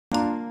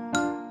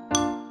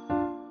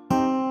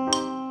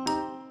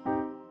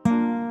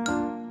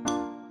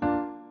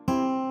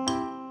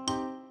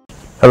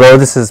Hello,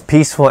 this is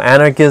Peaceful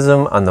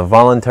Anarchism on the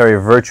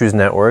Voluntary Virtues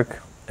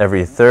Network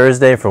every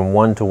Thursday from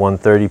 1 to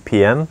 1:30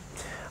 p.m.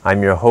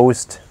 I'm your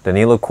host,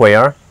 Danilo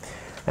Cuellar,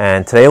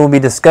 and today we'll be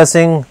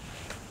discussing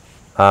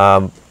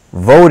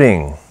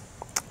voting.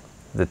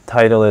 The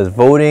title is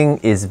Voting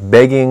is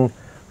Begging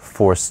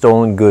for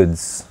Stolen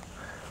Goods,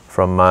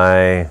 from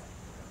my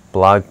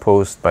blog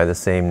post by the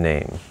same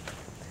name.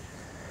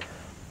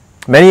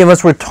 Many of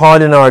us were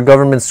taught in our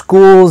government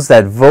schools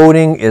that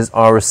voting is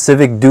our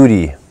civic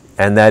duty,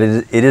 and that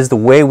it is the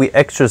way we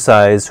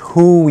exercise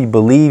who we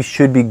believe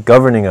should be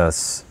governing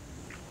us.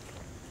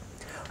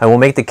 I will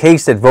make the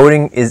case that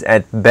voting is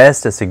at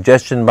best a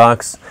suggestion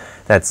box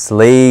that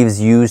slaves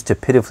use to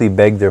pitifully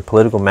beg their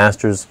political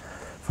masters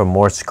for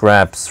more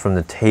scraps from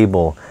the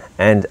table,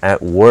 and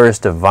at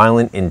worst a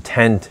violent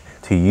intent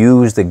to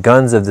use the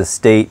guns of the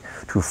state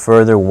to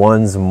further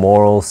one's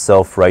moral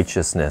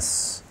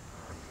self-righteousness.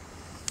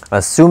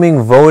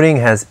 Assuming voting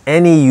has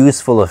any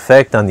useful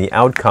effect on the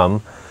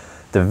outcome,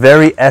 the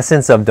very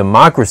essence of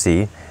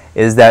democracy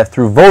is that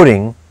through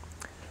voting,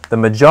 the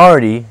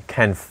majority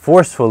can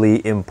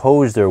forcefully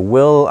impose their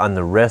will on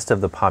the rest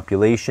of the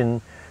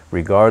population,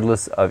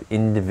 regardless of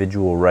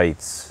individual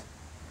rights.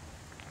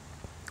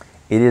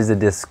 It is a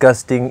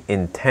disgusting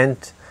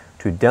intent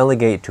to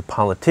delegate to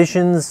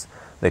politicians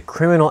the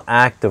criminal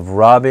act of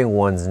robbing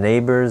one's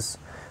neighbors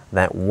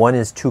that one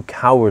is too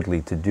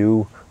cowardly to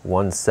do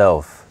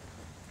oneself.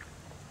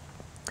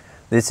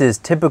 This is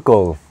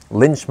typical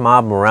lynch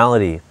mob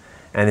morality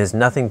and is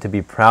nothing to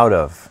be proud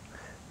of.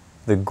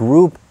 The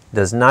group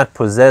does not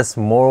possess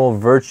moral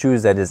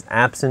virtues that is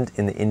absent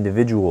in the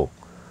individual.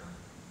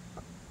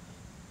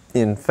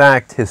 In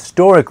fact,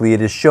 historically, it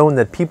is shown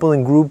that people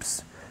in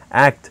groups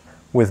act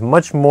with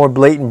much more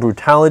blatant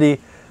brutality,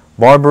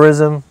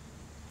 barbarism,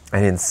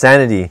 and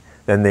insanity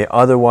than they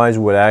otherwise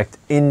would act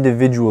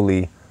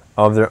individually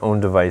of their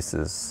own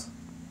devices.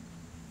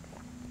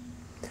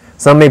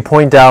 Some may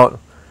point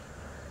out,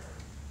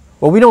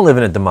 well, we don't live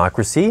in a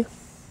democracy.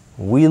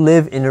 We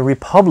live in a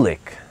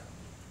republic.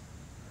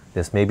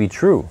 This may be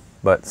true,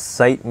 but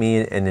cite me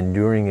an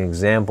enduring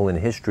example in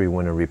history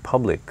when a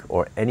republic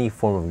or any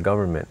form of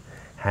government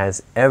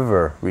has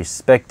ever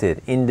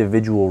respected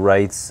individual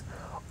rights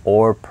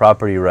or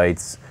property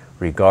rights,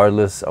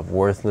 regardless of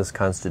worthless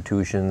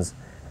constitutions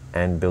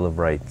and Bill of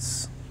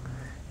Rights.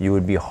 You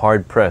would be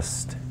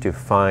hard-pressed to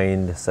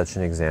find such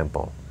an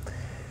example.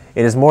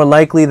 It is more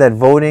likely that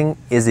voting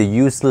is a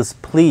useless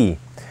plea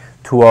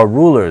to our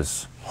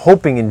rulers,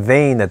 hoping in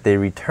vain that they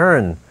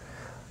return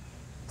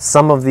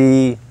some of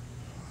the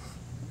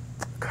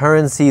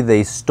currency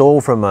they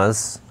stole from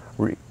us,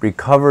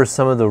 recover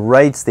some of the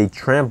rights they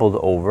trampled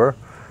over,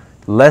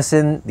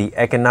 lessen the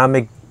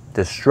economic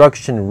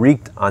destruction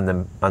wreaked on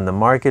the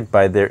market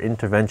by their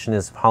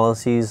interventionist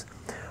policies,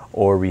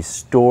 or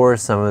restore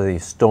some of the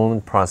stolen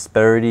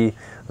prosperity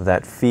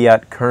that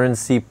fiat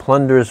currency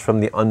plunders from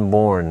the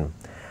unborn.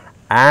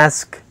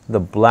 Ask the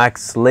black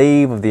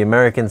slave of the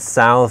American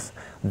South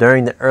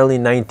during the early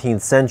 19th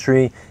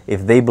century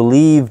if they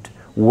believed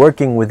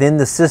working within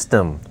the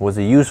system was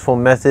a useful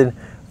method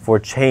for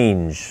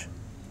change.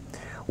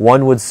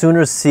 One would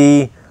sooner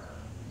see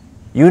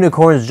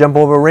unicorns jump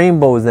over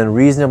rainbows than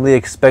reasonably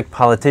expect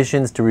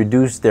politicians to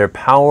reduce their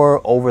power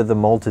over the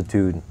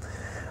multitude.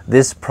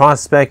 This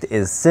prospect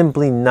is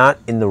simply not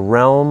in the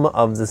realm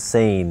of the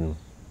sane.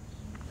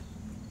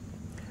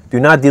 Do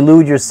not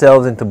delude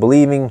yourselves into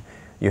believing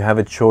you have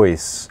a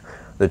choice.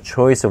 The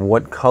choice of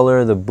what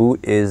color the boot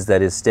is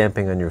that is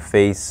stamping on your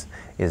face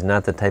is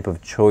not the type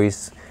of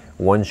choice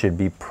one should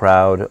be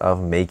proud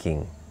of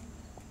making.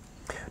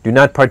 Do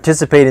not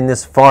participate in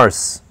this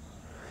farce.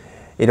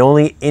 It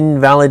only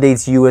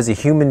invalidates you as a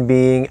human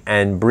being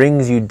and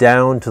brings you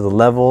down to the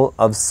level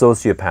of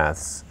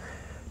sociopaths.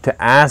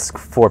 To ask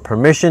for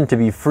permission to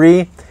be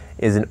free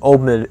is an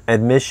open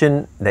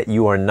admission that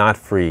you are not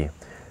free.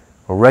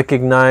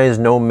 Recognize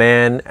no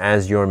man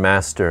as your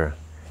master.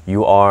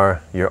 You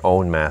are your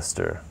own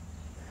master.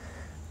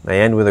 I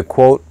end with a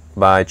quote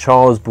by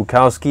Charles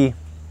Bukowski.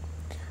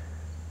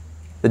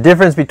 The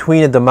difference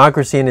between a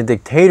democracy and a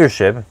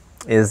dictatorship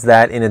is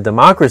that in a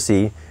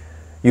democracy,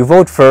 you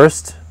vote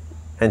first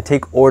and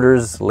take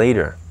orders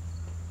later.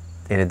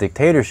 In a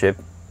dictatorship,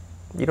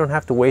 you don't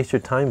have to waste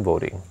your time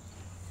voting.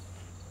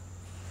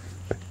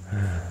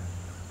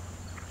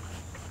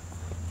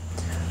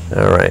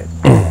 All right,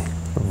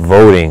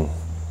 voting.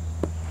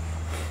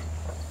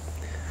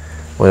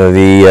 One of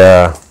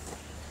the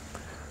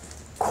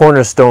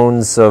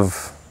cornerstones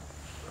of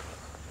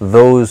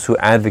those who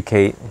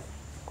advocate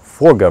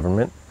for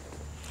government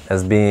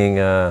as being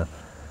a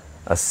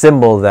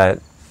symbol that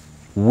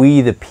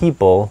we, the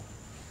people,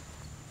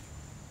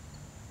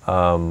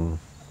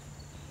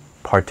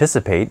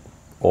 participate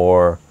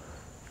or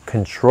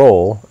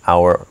control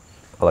our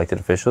elected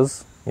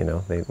officials. You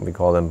know, we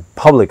call them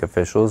public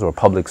officials or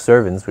public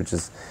servants, which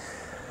is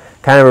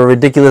kind of a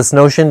ridiculous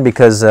notion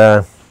because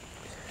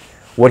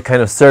what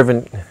kind of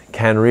servant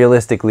can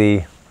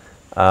realistically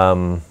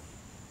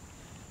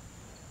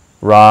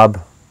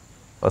rob,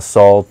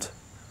 assault,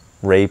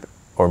 rape,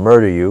 or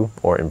murder you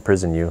or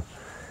imprison you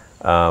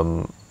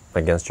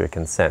against your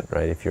consent,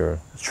 right? If you're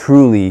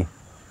truly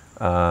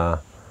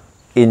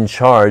in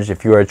charge,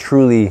 if you are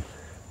truly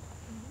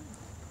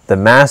the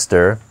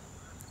master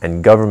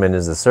and government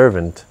is the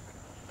servant,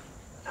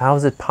 how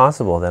is it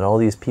possible that all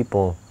these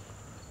people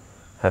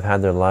have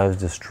had their lives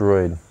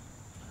destroyed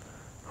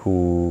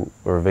who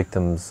were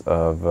victims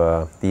of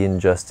the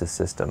injustice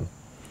system?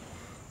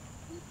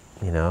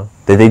 You know,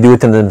 did they do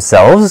it to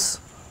themselves?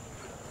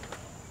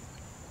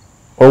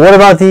 Or what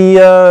about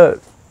the,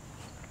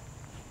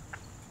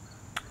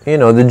 you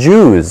know, the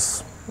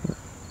Jews?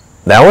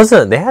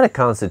 They had a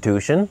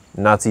constitution,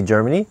 Nazi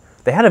Germany.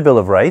 They had a Bill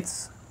of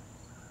Rights.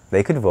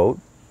 They could vote.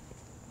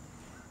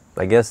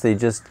 I guess they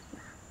just,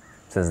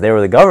 since they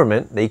were the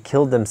government, they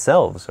killed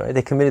themselves, right?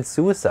 They committed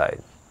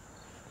suicide,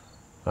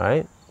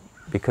 right?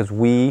 Because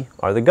we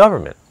are the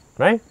government,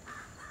 right?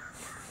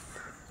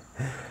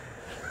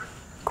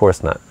 Of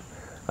course not.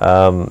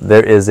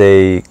 There is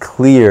a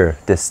clear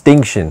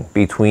distinction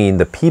between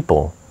the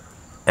people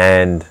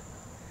and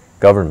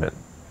government.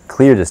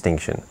 Clear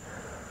distinction,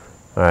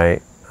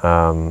 right?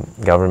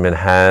 Government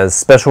has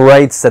special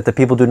rights that the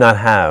people do not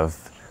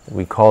have.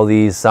 We call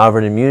these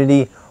sovereign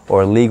immunity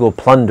or legal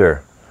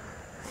plunder,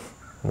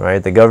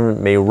 right? The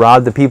government may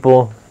rob the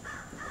people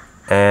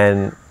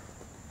and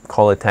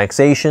call it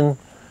taxation,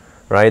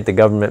 right? The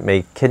government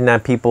may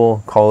kidnap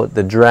people, call it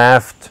the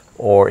draft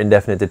or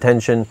indefinite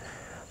detention.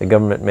 The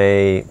government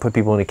may put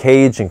people in a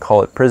cage and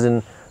call it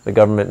prison. The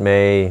government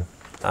may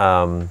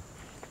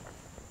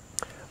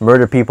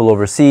murder people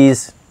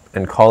overseas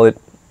and call it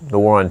the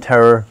war on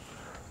terror.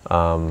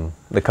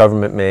 The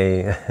government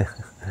may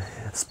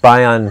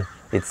spy on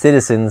its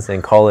citizens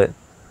and call it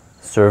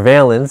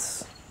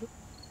surveillance.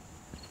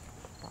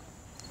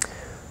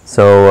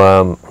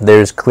 So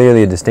there's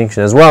clearly a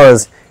distinction, as well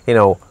as, you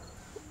know,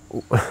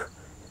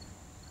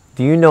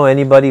 do you know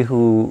anybody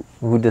who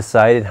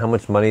decided how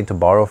much money to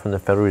borrow from the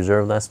Federal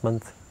Reserve last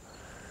month?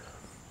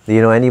 Do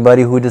you know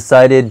anybody who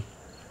decided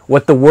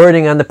what the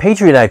wording on the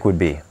Patriot Act would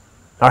be?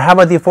 Or how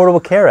about the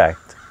Affordable Care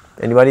Act?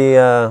 Anybody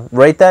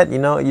write that? You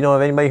know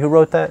of anybody who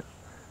wrote that?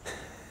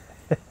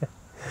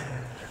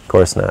 Of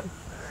course not.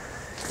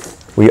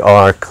 We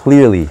are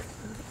clearly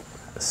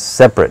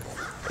separate,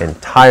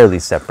 entirely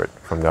separate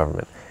from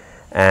government.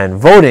 And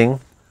voting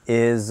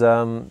is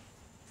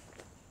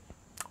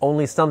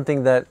only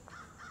something that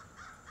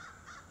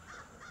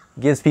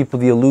gives people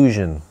the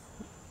illusion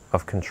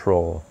of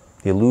control,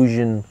 the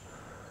illusion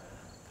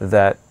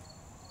that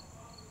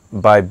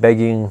by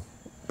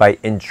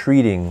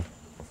entreating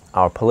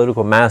our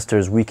political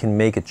masters, we can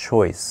make a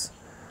choice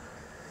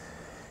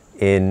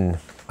in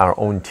our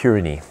own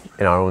tyranny,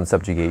 in our own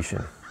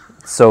subjugation.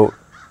 So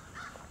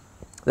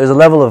there's a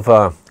level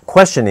of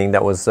questioning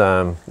that was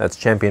that's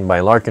championed by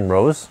Larkin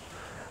Rose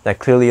that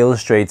clearly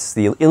illustrates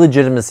the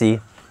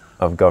illegitimacy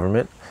of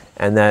government,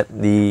 and that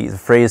the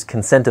phrase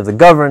 "consent of the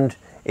governed"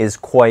 is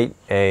quite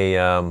a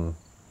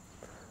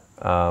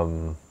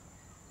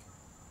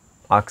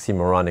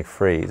oxymoronic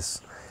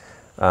phrase.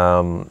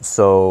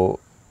 So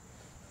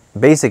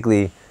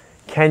basically,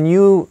 can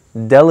you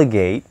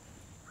delegate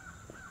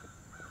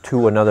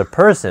to another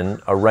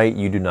person a right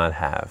you do not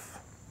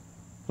have?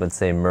 Let's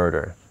say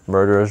murder.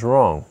 Murder is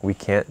wrong. We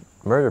can't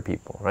murder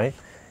people, right?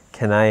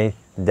 Can I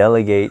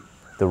delegate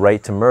the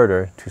right to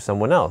murder to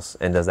someone else?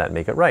 And does that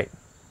make it right?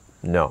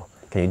 No.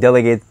 Can you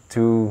delegate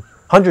to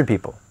 100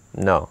 people?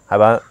 No. How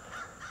about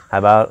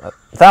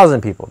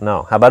 1,000 people?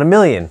 No. How about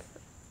 1,000,000?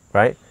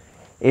 Right?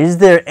 Is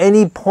there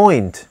any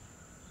point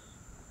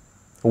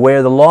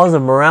where the laws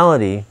of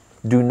morality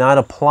do not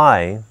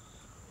apply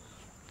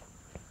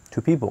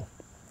to people?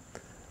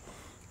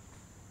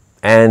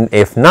 And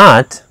if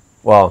not,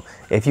 well,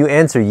 if you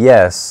answer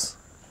yes,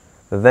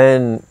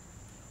 then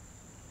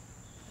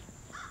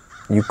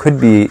you could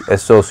be a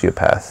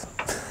sociopath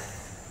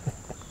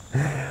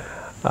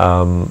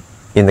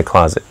in the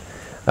closet,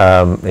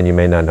 and you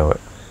may not know it.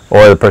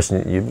 Or the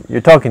person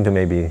you're talking to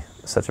may be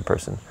such a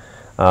person.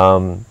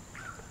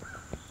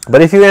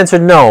 But if you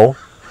answered no,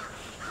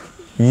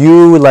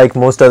 you, like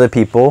most other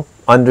people,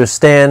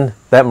 understand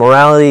that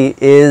morality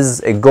is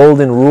a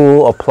golden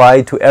rule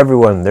applied to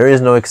everyone. There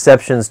is no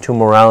exceptions to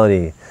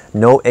morality,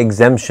 no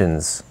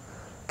exemptions.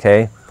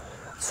 Okay?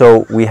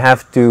 So we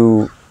have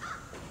to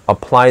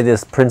apply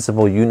this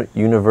principle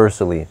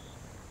universally.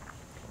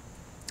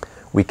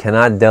 We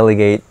cannot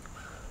delegate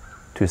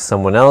to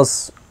someone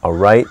else a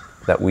right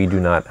that we do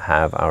not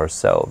have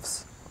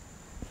ourselves.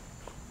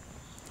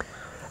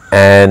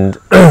 And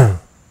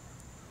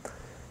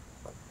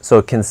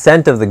so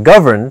consent of the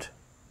governed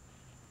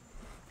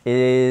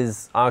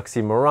is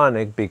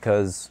oxymoronic,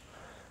 because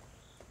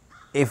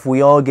if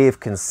we all gave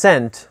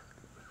consent,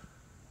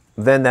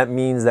 then that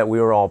means that we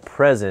were all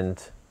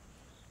present,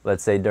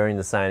 let's say during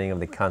the signing of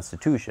the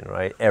Constitution,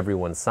 right?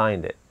 Everyone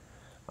signed it,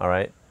 all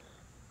right?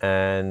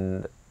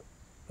 And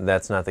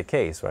that's not the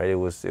case, right? It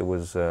was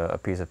a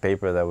piece of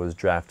paper that was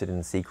drafted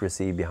in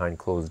secrecy behind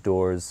closed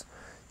doors.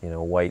 You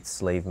know, white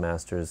slave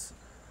masters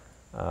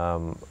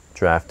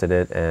drafted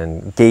it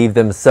and gave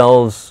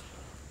themselves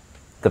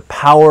the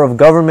power of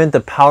government,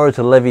 the power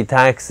to levy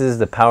taxes,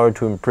 the power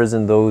to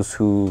imprison those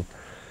who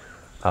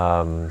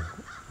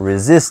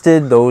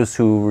resisted, those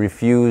who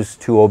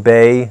refused to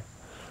obey,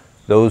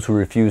 those who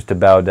refused to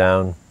bow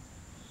down.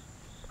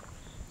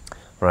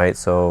 Right?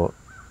 So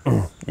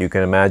you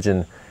can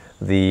imagine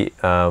the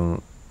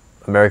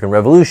American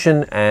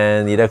Revolution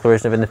and the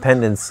Declaration of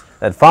Independence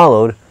that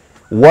followed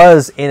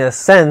was, in a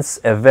sense,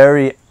 a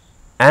very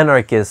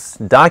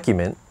anarchist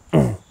document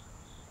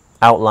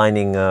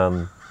outlining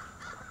our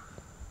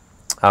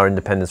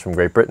independence from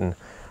Great Britain.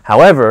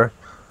 However,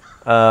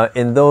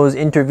 in those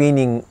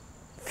intervening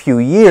few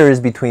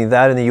years between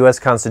that and the U.S.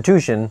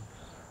 Constitution,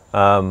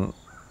 that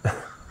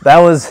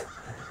was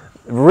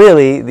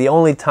really the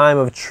only time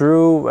of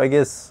true, I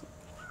guess,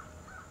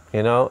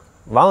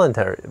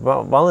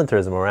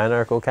 voluntarism or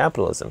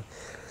anarcho-capitalism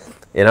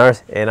in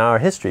our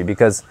history.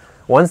 Because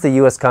once the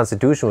U.S.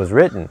 Constitution was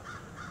written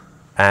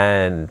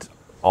and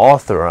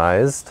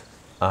authorized,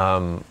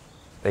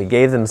 they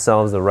gave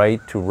themselves the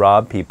right to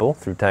rob people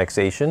through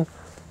taxation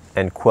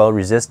and quell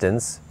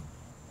resistance.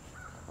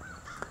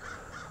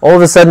 All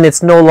of a sudden,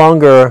 it's no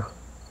longer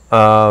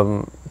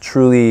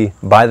truly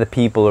by the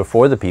people or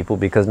for the people,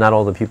 because not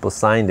all the people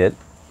signed it,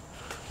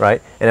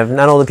 right? And if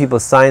not all the people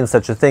signed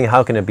such a thing,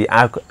 how can it be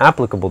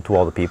applicable to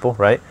all the people,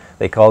 right?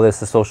 They call this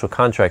the social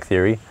contract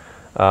theory.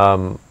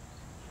 And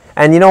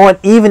you know what?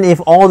 Even if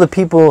all the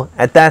people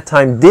at that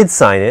time did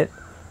sign it,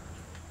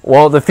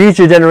 well, the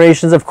future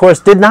generations, of course,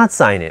 did not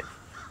sign it.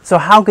 So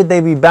how could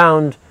they be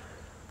bound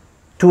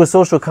to a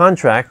social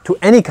contract, to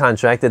any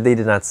contract that they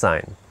did not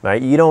sign,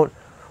 right? You don't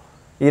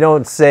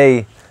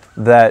say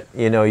that,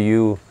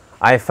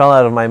 I fell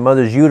out of my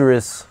mother's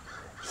uterus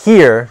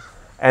here,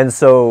 and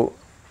so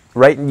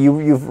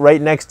you're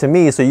right next to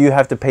me, so you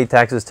have to pay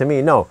taxes to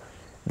me. No,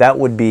 that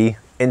would be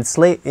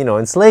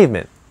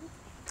enslavement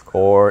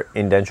or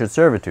indentured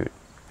servitude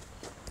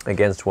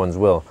against one's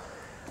will.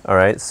 All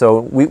right, so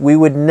we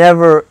would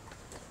never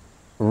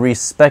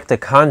respect a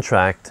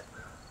contract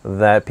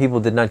that people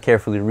did not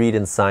carefully read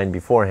and sign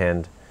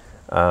beforehand,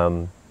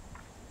 other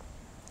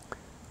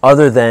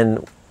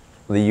than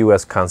the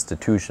U.S.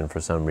 Constitution. For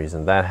some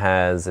reason, that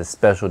has a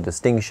special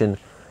distinction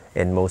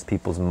in most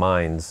people's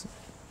minds.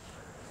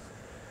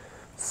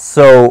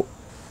 So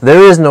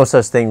there is no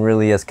such thing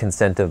really as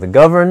consent of the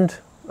governed.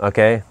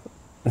 Okay,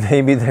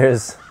 maybe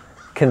there's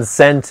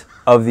consent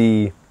of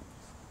the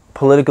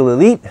political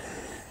elite,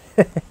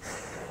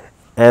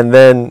 and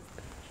then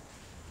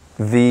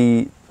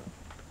the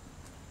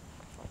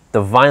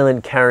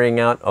violent carrying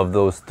out of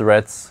those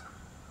threats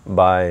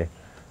by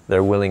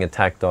their willing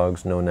attack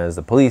dogs known as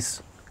the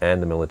police and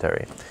the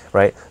military,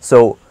 right?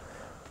 So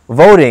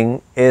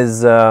voting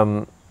is,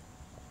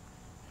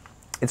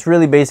 it's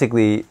really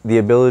basically the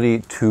ability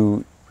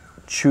to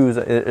choose.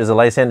 There's a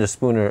Lysander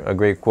Spooner, a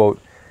great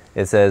quote.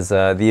 It says,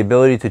 the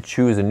ability to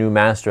choose a new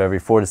master every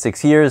 4 to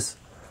 6 years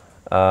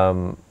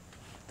does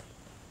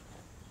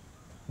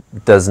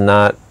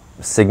not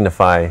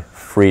signify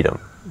freedom.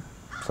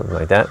 Something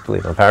like that, I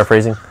believe I'm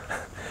paraphrasing.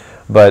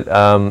 But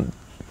the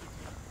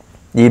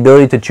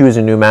ability to choose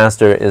a new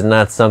master is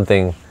not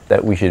something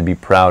that we should be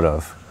proud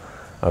of,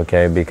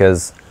 okay?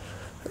 Because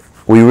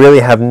we really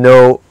have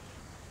no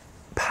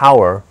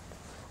power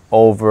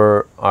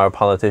over our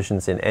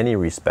politicians in any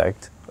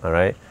respect, all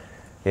right?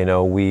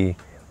 We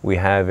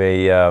have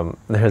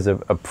there's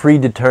a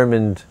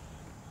predetermined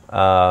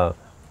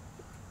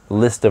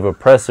list of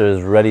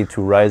oppressors ready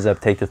to rise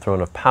up, take the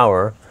throne of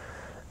power,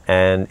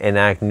 and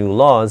enact new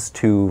laws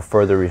to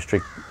further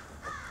restrict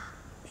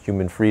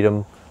human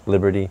freedom,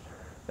 liberty,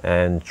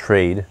 and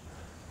trade.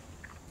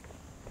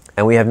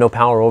 And we have no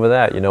power over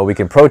that. We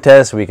can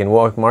protest, we can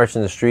march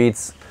in the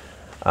streets,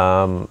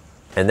 and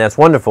that's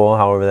wonderful.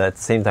 However, at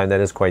the same time, that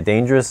is quite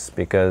dangerous,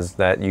 because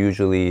that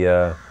usually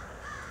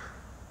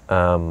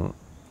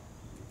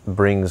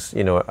brings,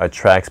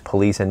 attracts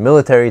police and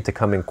military to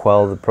come and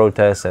quell the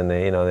protests, and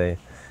they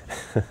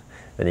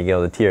then you get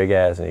all the tear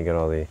gas, and you get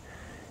all the,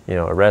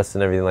 arrests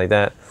and everything like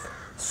that.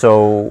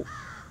 So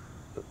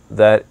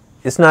that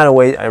it's not a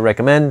way I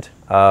recommend,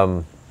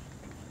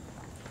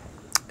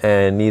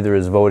 and neither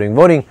is voting.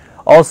 Voting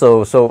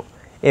also, so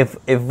if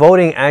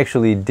voting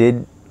actually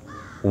did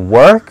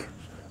work,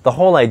 the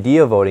whole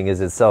idea of voting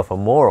is itself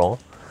immoral,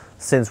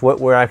 since what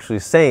we're actually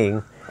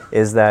saying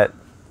is that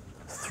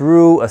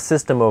through a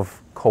system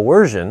of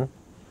coercion,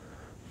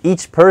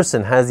 each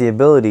person has the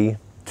ability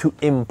to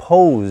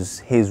impose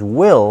his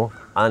will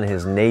on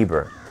his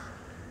neighbor.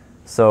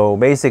 So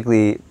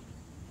basically,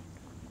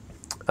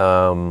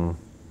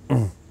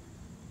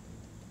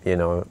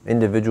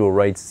 individual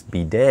rights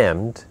be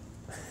damned.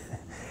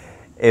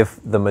 If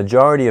the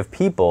majority of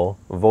people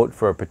vote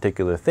for a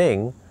particular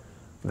thing,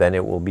 then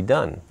it will be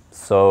done.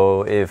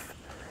 So if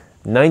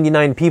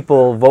 99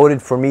 people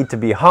voted for me to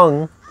be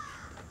hung,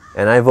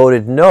 and I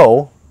voted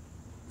no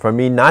for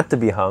me not to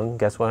be hung,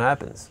 guess what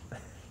happens?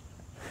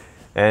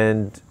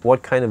 And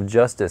what kind of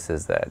justice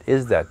is that?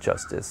 Is that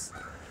justice?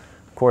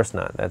 Of course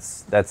not.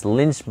 That's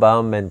lynch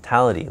mob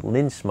mentality,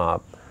 lynch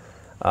mob.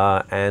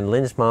 And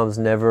lynch mobs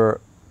never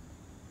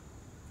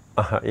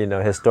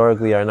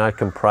historically are not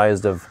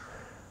comprised of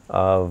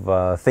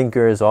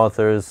thinkers,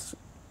 authors,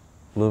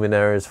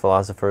 luminaries,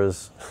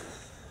 philosophers.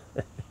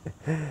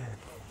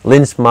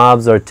 Lynch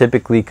mobs are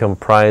typically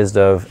comprised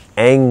of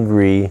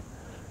angry,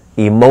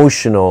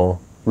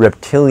 emotional,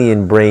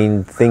 reptilian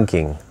brain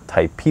thinking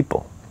type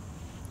people.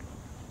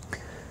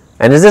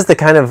 And is this the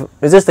kind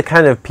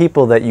of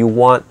people that you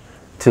want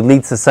to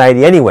lead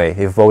society anyway,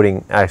 if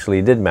voting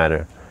actually did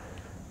matter,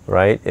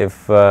 right?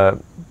 If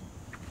John,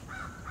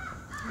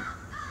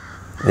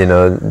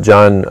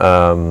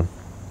 I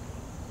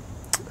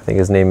think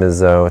his name is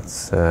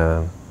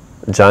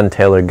John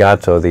Taylor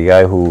Gatto, the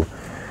guy who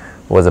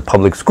was a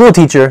public school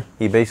teacher,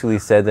 he basically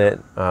said that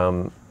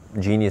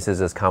genius is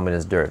as common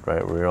as dirt,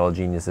 right? We're all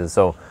geniuses.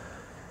 So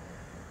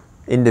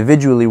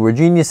individually, we're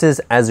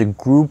geniuses. As a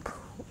group,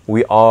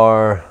 we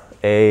are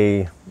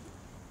a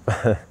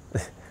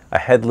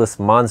headless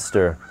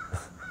monster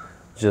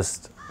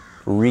just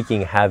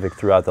wreaking havoc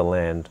throughout the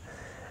land.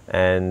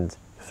 And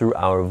through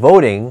our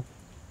voting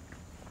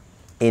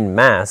in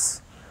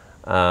mass,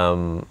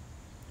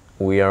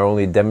 we are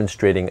only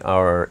demonstrating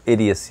our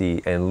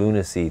idiocy and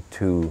lunacy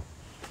to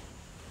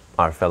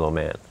our fellow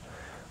man,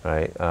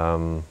 right?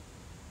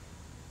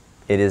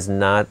 It is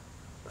not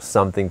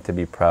something to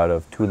be proud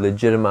of, to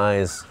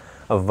legitimize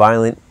a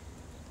violent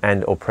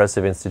and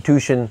oppressive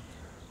institution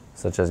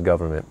such as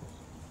government.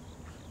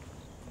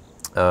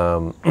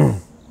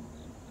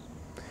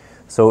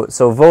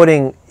 So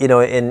voting,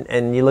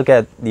 and you look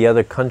at the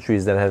other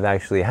countries that have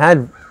actually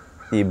had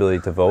the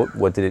ability to vote.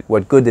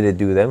 What good did it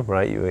do them,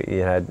 right?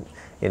 You had,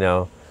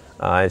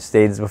 I've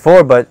stated this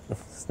before, but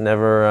it's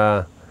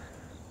never.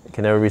 It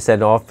can never be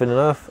said often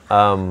enough.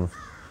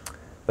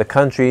 The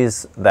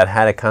countries that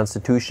had a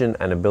constitution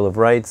and a Bill of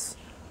Rights,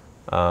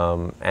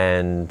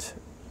 and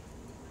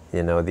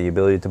the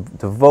ability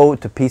to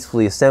vote, to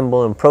peacefully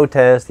assemble and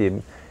protest,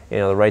 the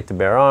right to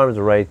bear arms,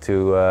 the right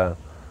to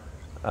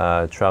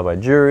trial by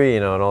jury,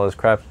 and all this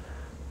crap.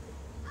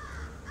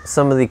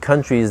 Some of the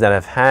countries that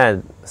have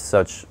had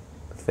such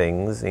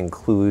things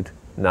include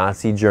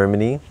Nazi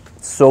Germany,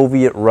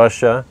 Soviet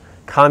Russia,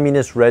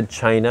 Communist Red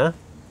China,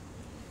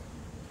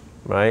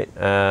 right?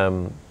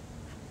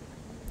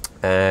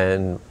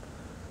 And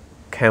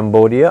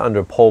Cambodia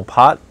under Pol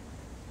Pot,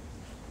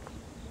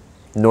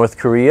 North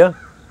Korea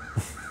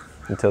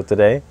until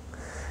today.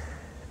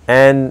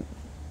 And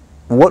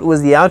what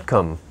was the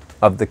outcome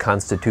of the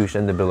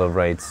Constitution and the Bill of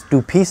Rights?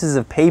 Do pieces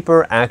of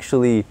paper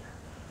actually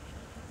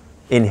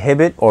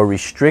inhibit or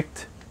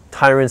restrict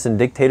tyrants and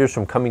dictators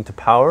from coming to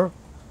power?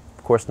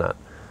 Of course not.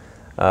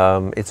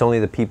 It's only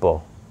the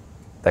people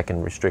that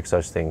can restrict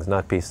such things,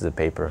 not pieces of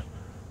paper.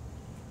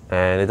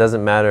 And it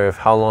doesn't matter if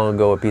how long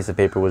ago a piece of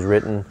paper was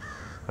written,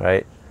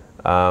 right?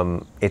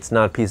 It's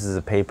not pieces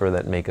of paper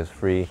that make us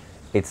free.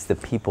 It's the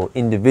people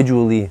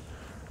individually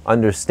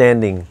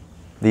understanding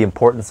the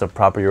importance of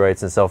property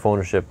rights and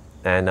self-ownership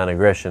and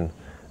non-aggression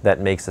that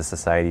makes a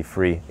society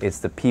free. It's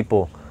the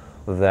people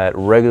that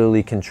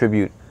regularly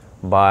contribute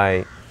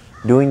by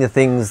doing the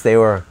things they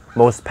were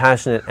most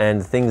passionate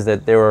and things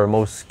that they were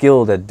most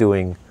skilled at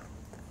doing,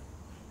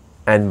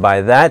 and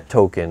by that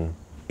token,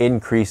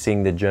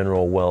 increasing the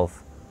general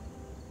wealth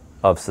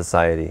of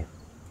society.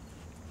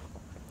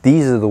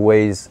 These are the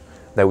ways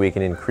that we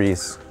can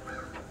increase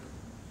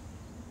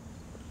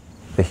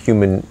the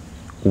human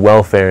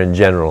welfare in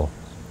general,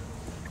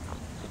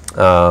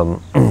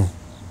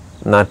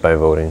 not by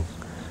voting.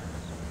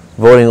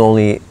 Voting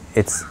only,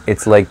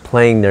 it's like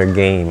playing their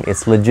game.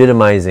 It's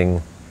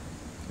legitimizing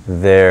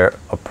their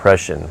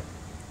oppression,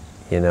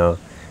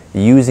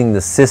 using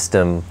the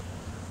system,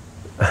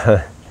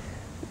 like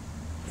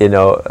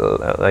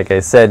I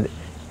said,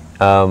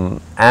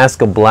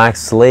 ask a black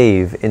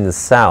slave in the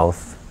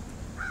South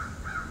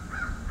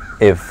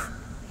if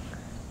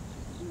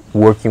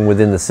working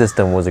within the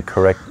system was a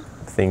correct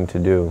thing to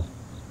do.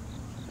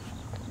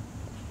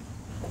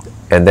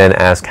 And then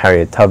ask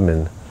Harriet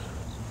Tubman,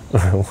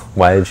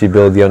 why did she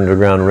build the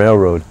Underground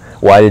Railroad?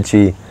 Why did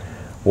she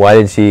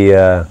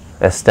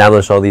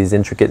establish all these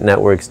intricate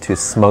networks to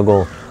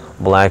smuggle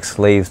black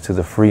slaves to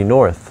the free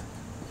North?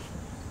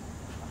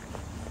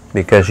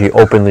 Because she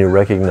openly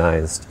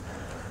recognized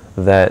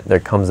that there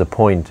comes a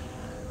point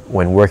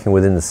when working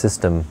within the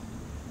system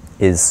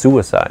is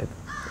suicide,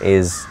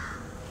 is,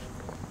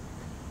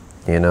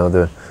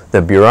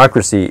 the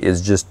bureaucracy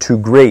is just too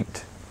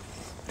great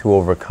to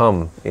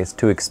overcome. It's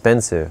too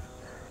expensive.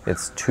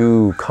 It's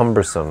too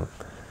cumbersome.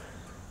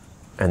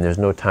 And there's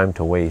no time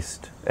to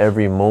waste.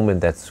 Every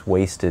moment that's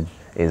wasted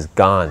is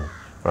gone,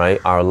 right?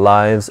 Our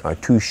lives are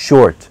too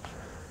short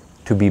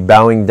to be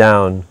bowing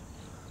down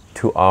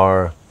to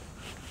our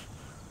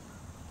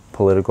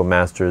political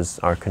masters,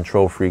 our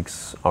control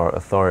freaks, our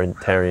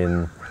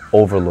authoritarian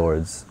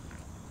overlords.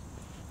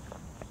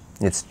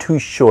 It's too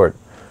short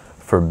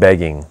for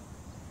begging,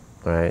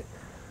 right?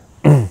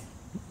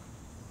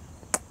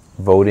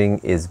 Voting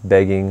is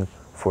begging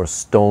for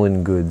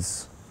stolen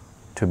goods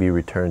to be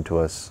returned to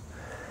us.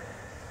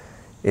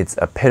 It's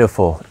a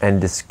pitiful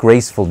and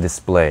disgraceful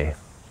display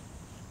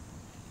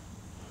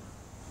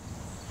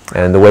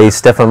And the way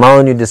Stefan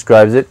Molyneux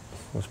describes it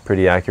was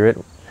pretty accurate.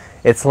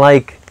 It's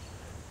like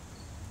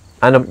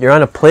you're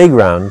on a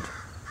playground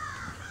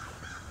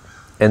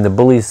and the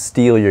bullies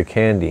steal your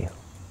candy.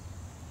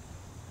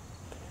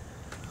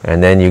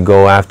 And then you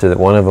go after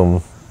one of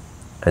them,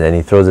 and then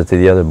he throws it to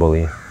the other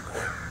bully.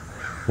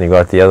 And you go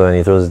at the other and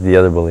he throws it to the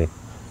other bully.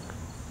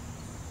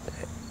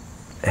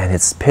 And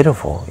it's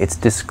pitiful. It's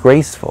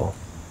disgraceful.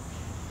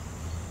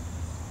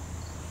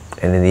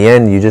 And in the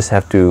end, you just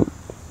have to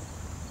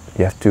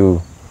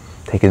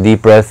take a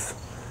deep breath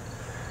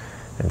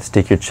and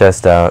stick your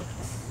chest out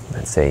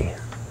and say,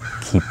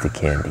 keep the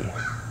candy.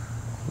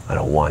 I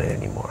don't want it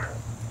anymore.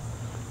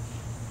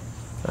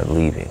 I'm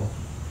leaving.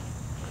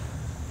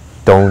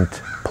 Don't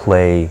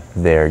play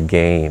their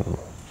game.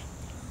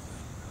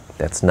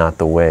 That's not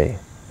the way.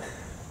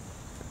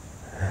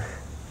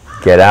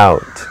 Get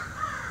out.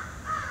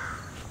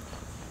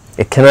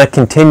 It cannot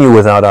continue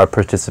without our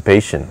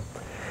participation.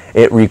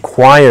 It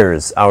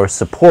requires our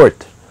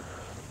support,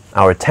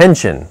 our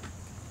attention.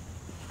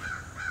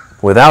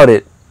 Without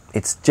it,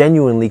 it's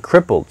genuinely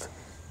crippled.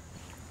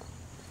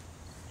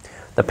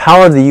 The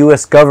power of the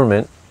U.S.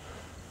 government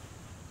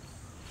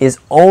is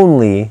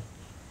only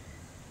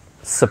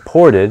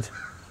supported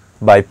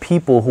by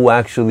people who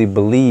actually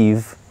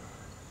believe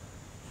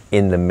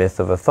in the myth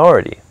of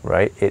authority,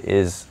 right? It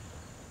is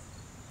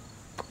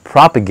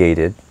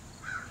propagated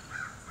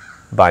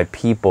by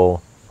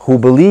people who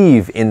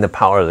believe in the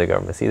power of the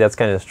government. See, that's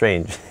kind of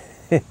strange.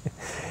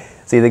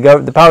 See,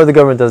 the power of the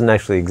government doesn't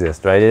actually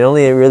exist, right? It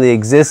only really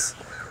exists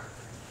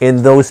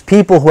in those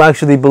people who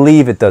actually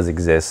believe it does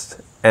exist,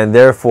 and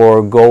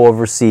therefore go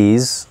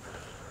overseas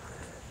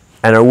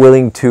and are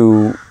willing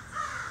to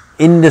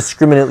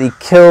indiscriminately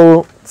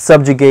kill,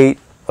 subjugate,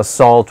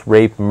 assault,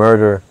 rape,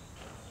 murder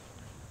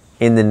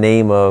in the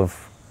name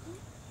of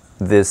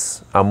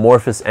this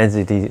amorphous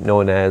entity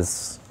known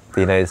as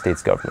the United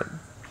States government.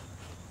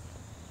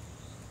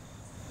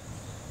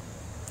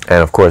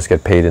 And of course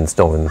get paid in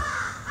stolen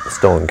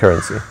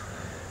currency.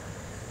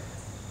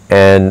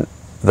 And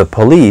the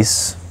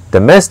police,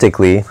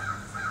 domestically,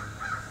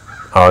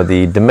 are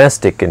the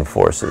domestic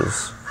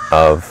enforcers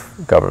of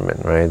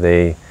government, right?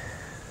 They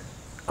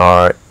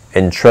are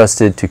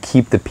entrusted to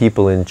keep the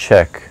people in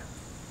check.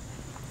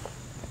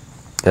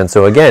 And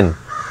so again,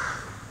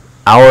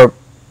 our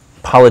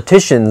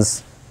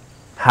politicians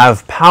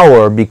have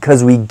power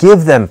because we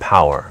give them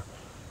power.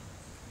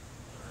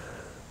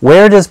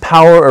 Where does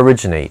power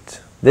originate?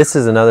 This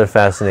is another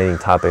fascinating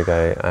topic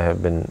I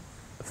have been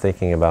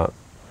thinking about.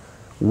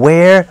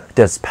 Where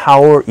does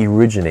power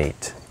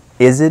originate?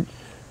 Is it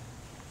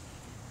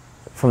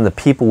from the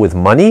people with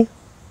money?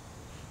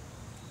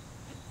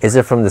 Is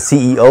it from the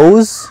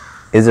CEOs?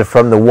 Is it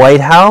from the White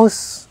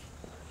House,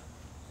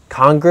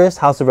 Congress,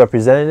 House of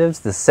Representatives,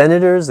 the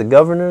senators, the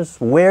governors?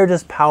 Where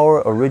does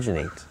power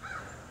originate?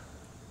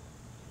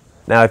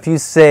 Now, if you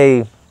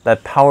say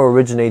that power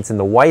originates in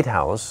the White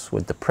House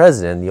with the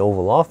president, the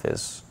Oval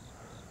Office,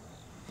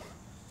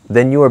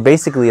 then you are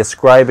basically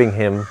ascribing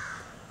him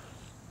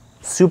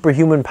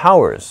superhuman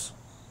powers.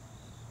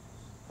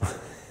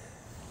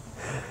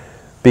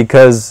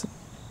 Because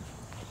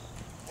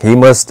he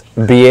must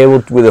be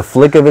able to, with a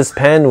flick of his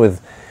pen,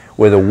 with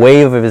a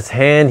wave of his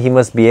hand, he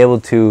must be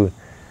able to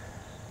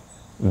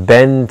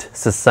bend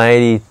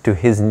society to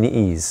his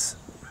knees,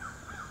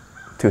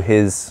 to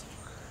his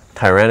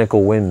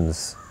tyrannical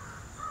whims.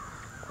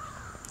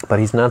 But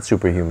he's not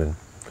superhuman.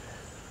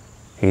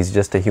 He's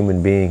just a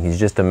human being. He's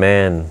just a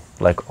man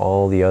like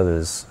all the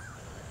others.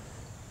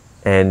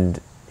 And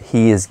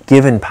he is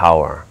given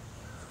power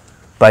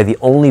by the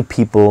only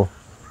people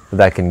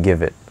that can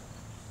give it,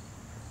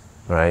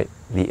 right?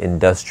 The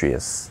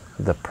industrious,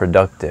 the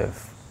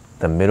productive,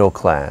 the middle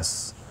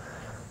class,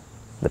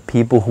 the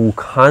people who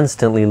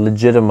constantly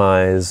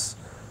legitimize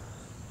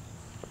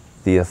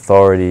the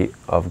authority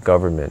of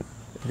government,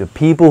 the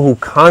people who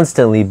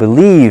constantly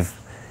believe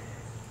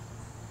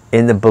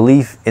in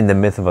the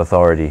myth of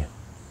authority.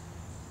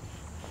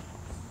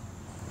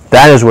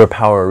 That is where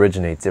power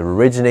originates. It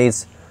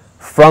originates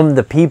from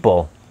the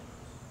people.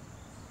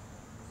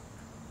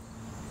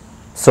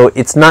 So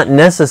it's not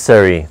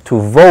necessary to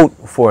vote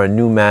for a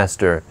new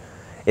master.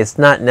 It's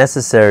not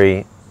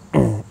necessary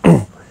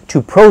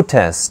to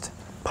protest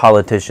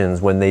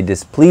politicians when they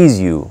displease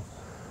you.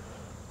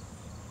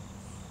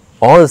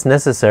 All that's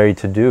necessary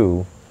to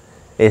do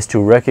is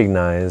to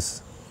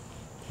recognize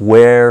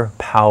where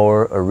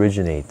power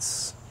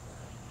originates.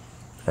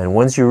 And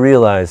once you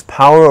realize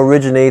power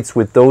originates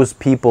with those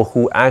people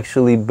who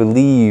actually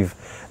believe,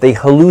 they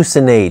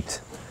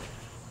hallucinate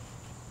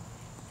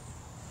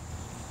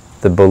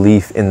the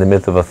belief in the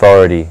myth of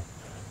authority,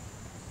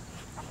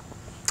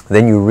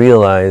 then you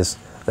realize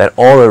that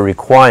all it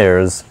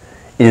requires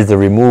is the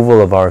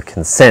removal of our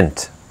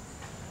consent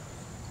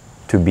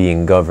to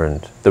being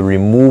governed, the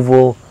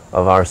removal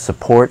of our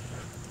support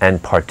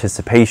and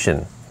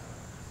participation.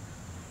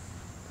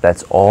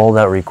 That's all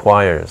that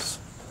requires.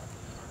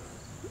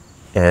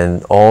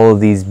 And all of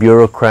these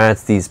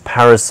bureaucrats, these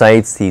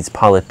parasites, these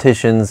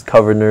politicians,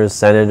 governors,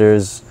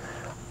 senators,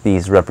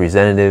 these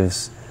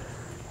representatives,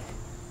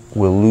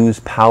 will lose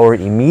power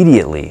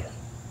immediately.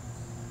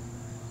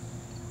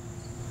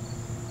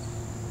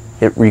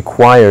 It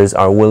requires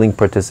our willing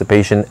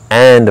participation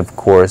and, of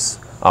course,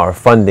 our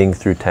funding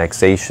through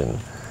taxation.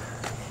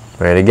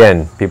 Right?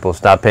 Again, people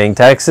stop paying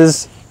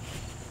taxes,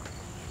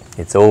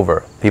 it's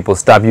over. People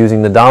stop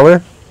using the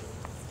dollar,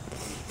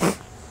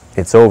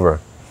 it's over.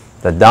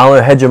 The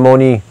dollar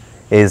hegemony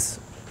is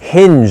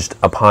hinged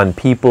upon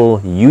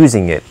people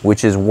using it,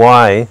 which is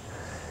why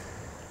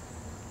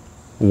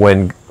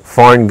when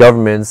foreign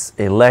governments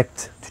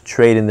elect to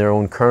trade in their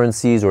own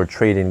currencies or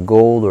trade in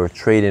gold or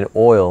trade in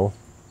oil,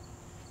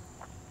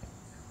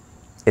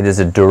 it is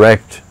a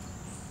direct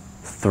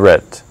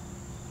threat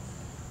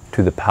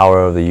to the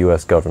power of the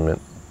US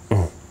government.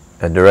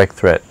 A direct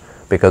threat.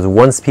 Because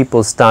once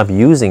people stop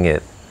using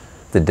it,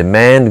 the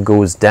demand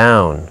goes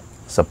down.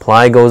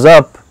 Supply goes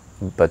up,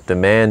 but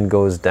demand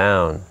goes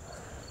down.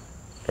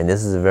 And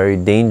this is a very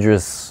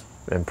dangerous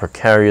and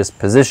precarious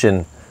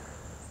position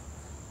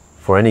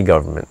for any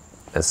government,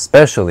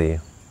 especially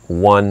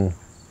one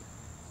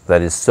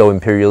that is so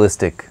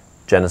imperialistic,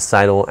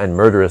 genocidal, and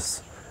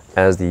murderous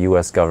as the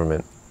US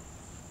government.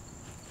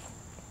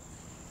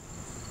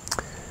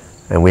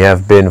 And we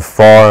have been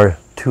far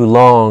too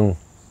long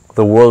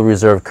the world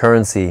reserve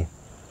currency,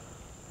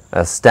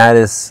 a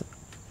status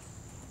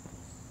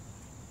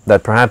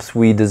that perhaps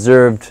we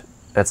deserved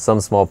at some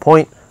small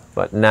point,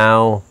 but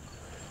now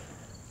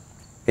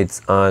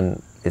it's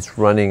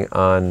running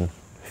on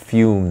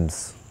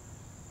fumes.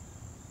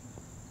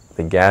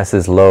 The gas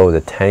is low,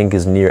 the tank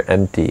is near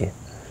empty.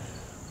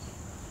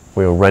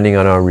 We're running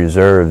on our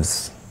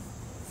reserves.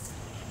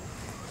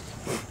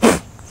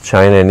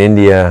 China and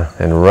India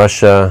and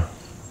Russia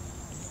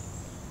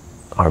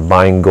are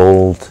buying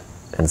gold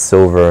and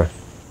silver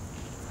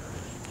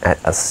at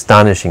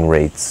astonishing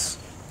rates.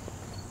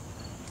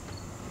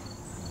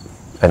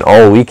 And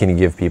all we can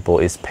give people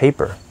is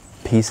paper,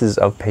 pieces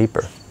of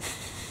paper,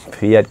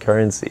 fiat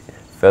currency,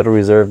 Federal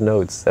Reserve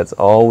notes. That's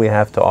all we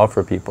have to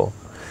offer people.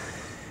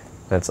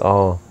 That's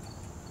all.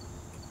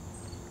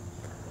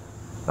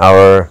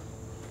 Our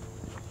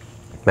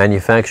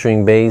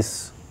manufacturing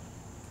base,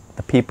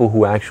 the people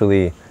who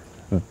actually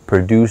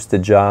produce the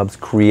jobs,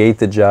 create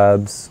the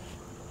jobs,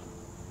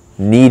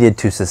 needed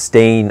to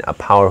sustain a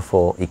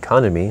powerful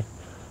economy,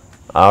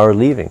 are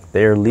leaving.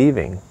 They're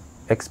leaving,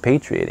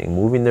 expatriating,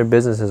 moving their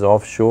businesses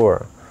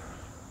offshore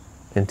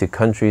into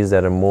countries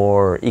that are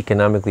more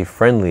economically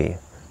friendly,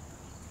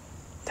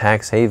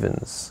 tax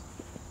havens.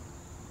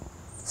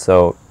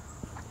 So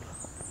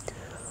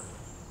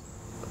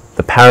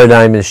the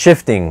paradigm is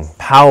shifting.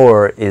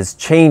 Power is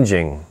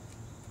changing.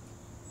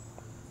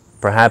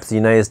 Perhaps the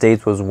United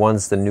States was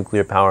once the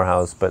nuclear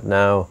powerhouse, but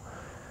now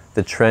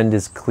the trend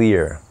is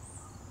clear.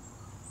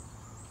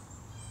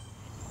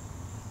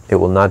 It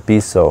will not be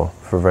so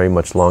for very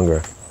much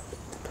longer.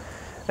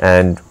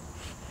 And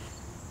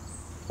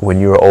when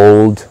you're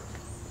old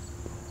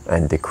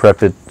and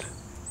decrepit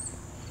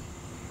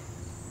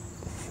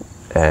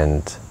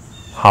and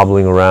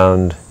hobbling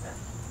around,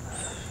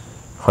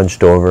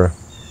 hunched over,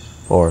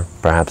 or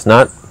perhaps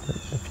not,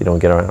 if you don't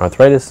get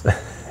arthritis,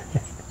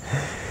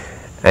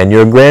 and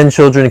your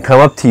grandchildren come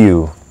up to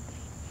you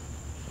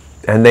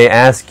and they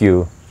ask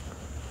you,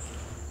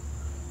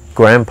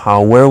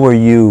 "Grandpa, where were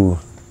you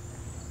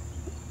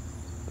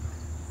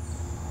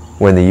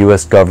when the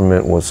US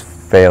government was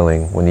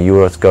failing, when the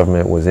US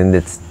government was in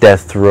its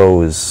death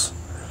throes,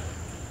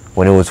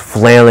 when it was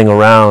flailing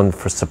around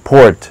for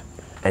support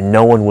and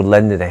no one would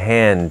lend it a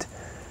hand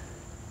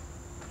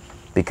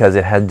because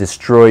it had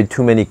destroyed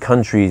too many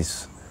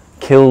countries,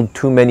 killed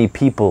too many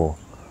people,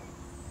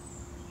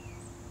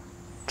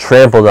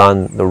 trampled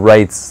on the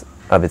rights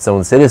of its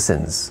own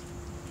citizens?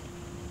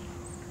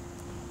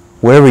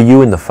 Where were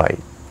you in the fight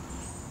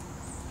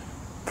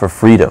for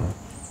freedom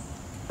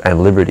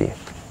and liberty?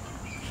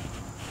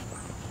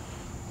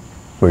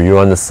 Were you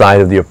on the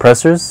side of the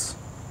oppressors?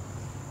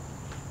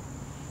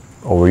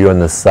 Or were you on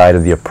the side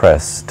of the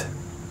oppressed?"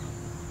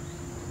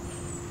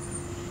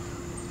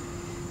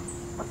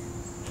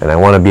 And I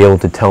want to be able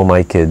to tell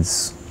my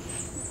kids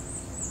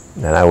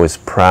that I was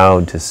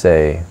proud to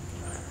say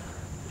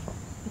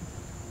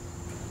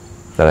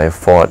that I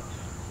fought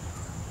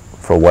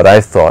for what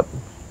I thought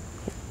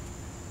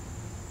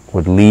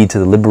would lead to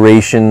the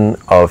liberation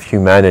of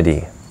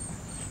humanity.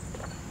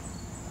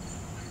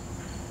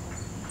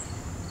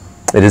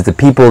 It is the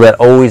people that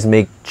always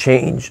make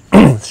change,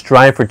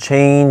 strive for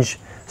change,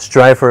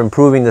 strive for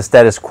improving the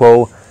status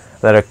quo,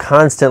 that are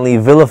constantly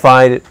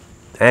vilified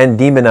and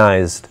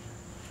demonized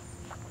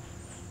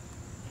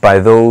by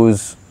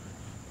those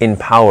in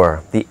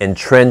power, the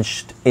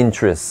entrenched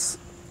interests.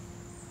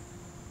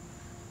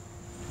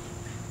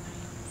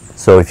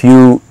 So if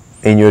you,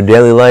 in your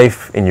daily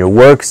life, in your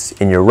works,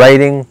 in your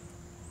writing,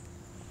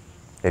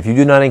 if you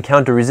do not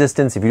encounter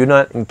resistance, if you do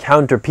not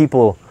encounter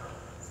people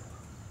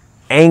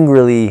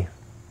angrily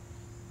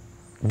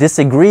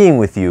disagreeing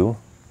with you,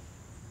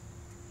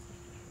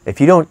 if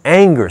you don't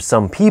anger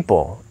some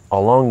people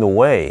along the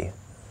way,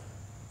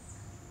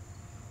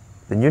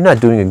 then you're not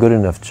doing a good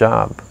enough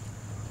job.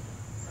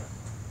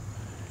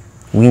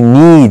 We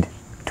need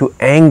to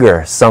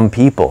anger some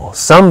people.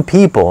 Some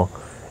people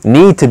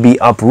need to be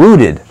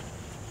uprooted.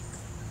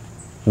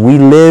 We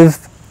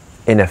live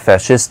in a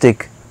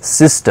fascistic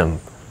system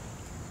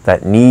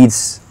that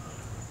needs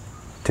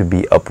to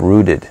be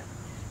uprooted.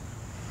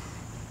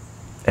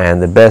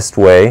 And the best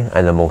way,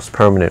 and the most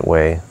permanent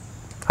way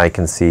I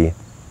can see,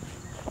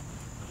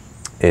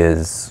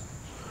 is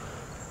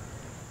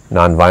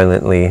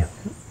non-violently,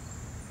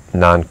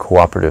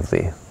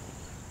 non-cooperatively.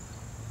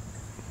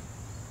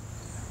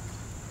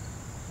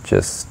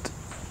 Just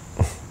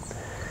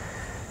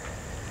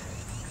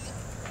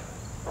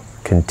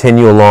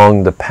continue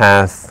along the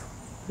path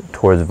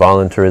towards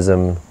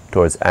voluntarism,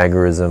 towards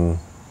agorism,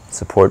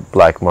 support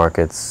black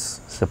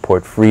markets,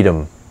 support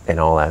freedom in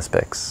all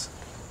aspects.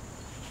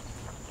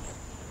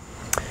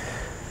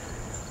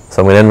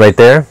 So I'm going to end right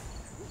there.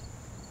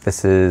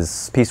 This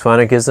is Peaceful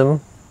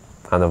Anarchism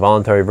on the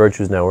Voluntary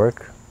Virtues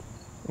Network.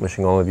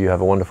 Wishing all of you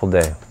have a wonderful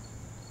day.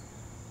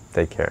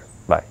 Take care.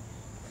 Bye.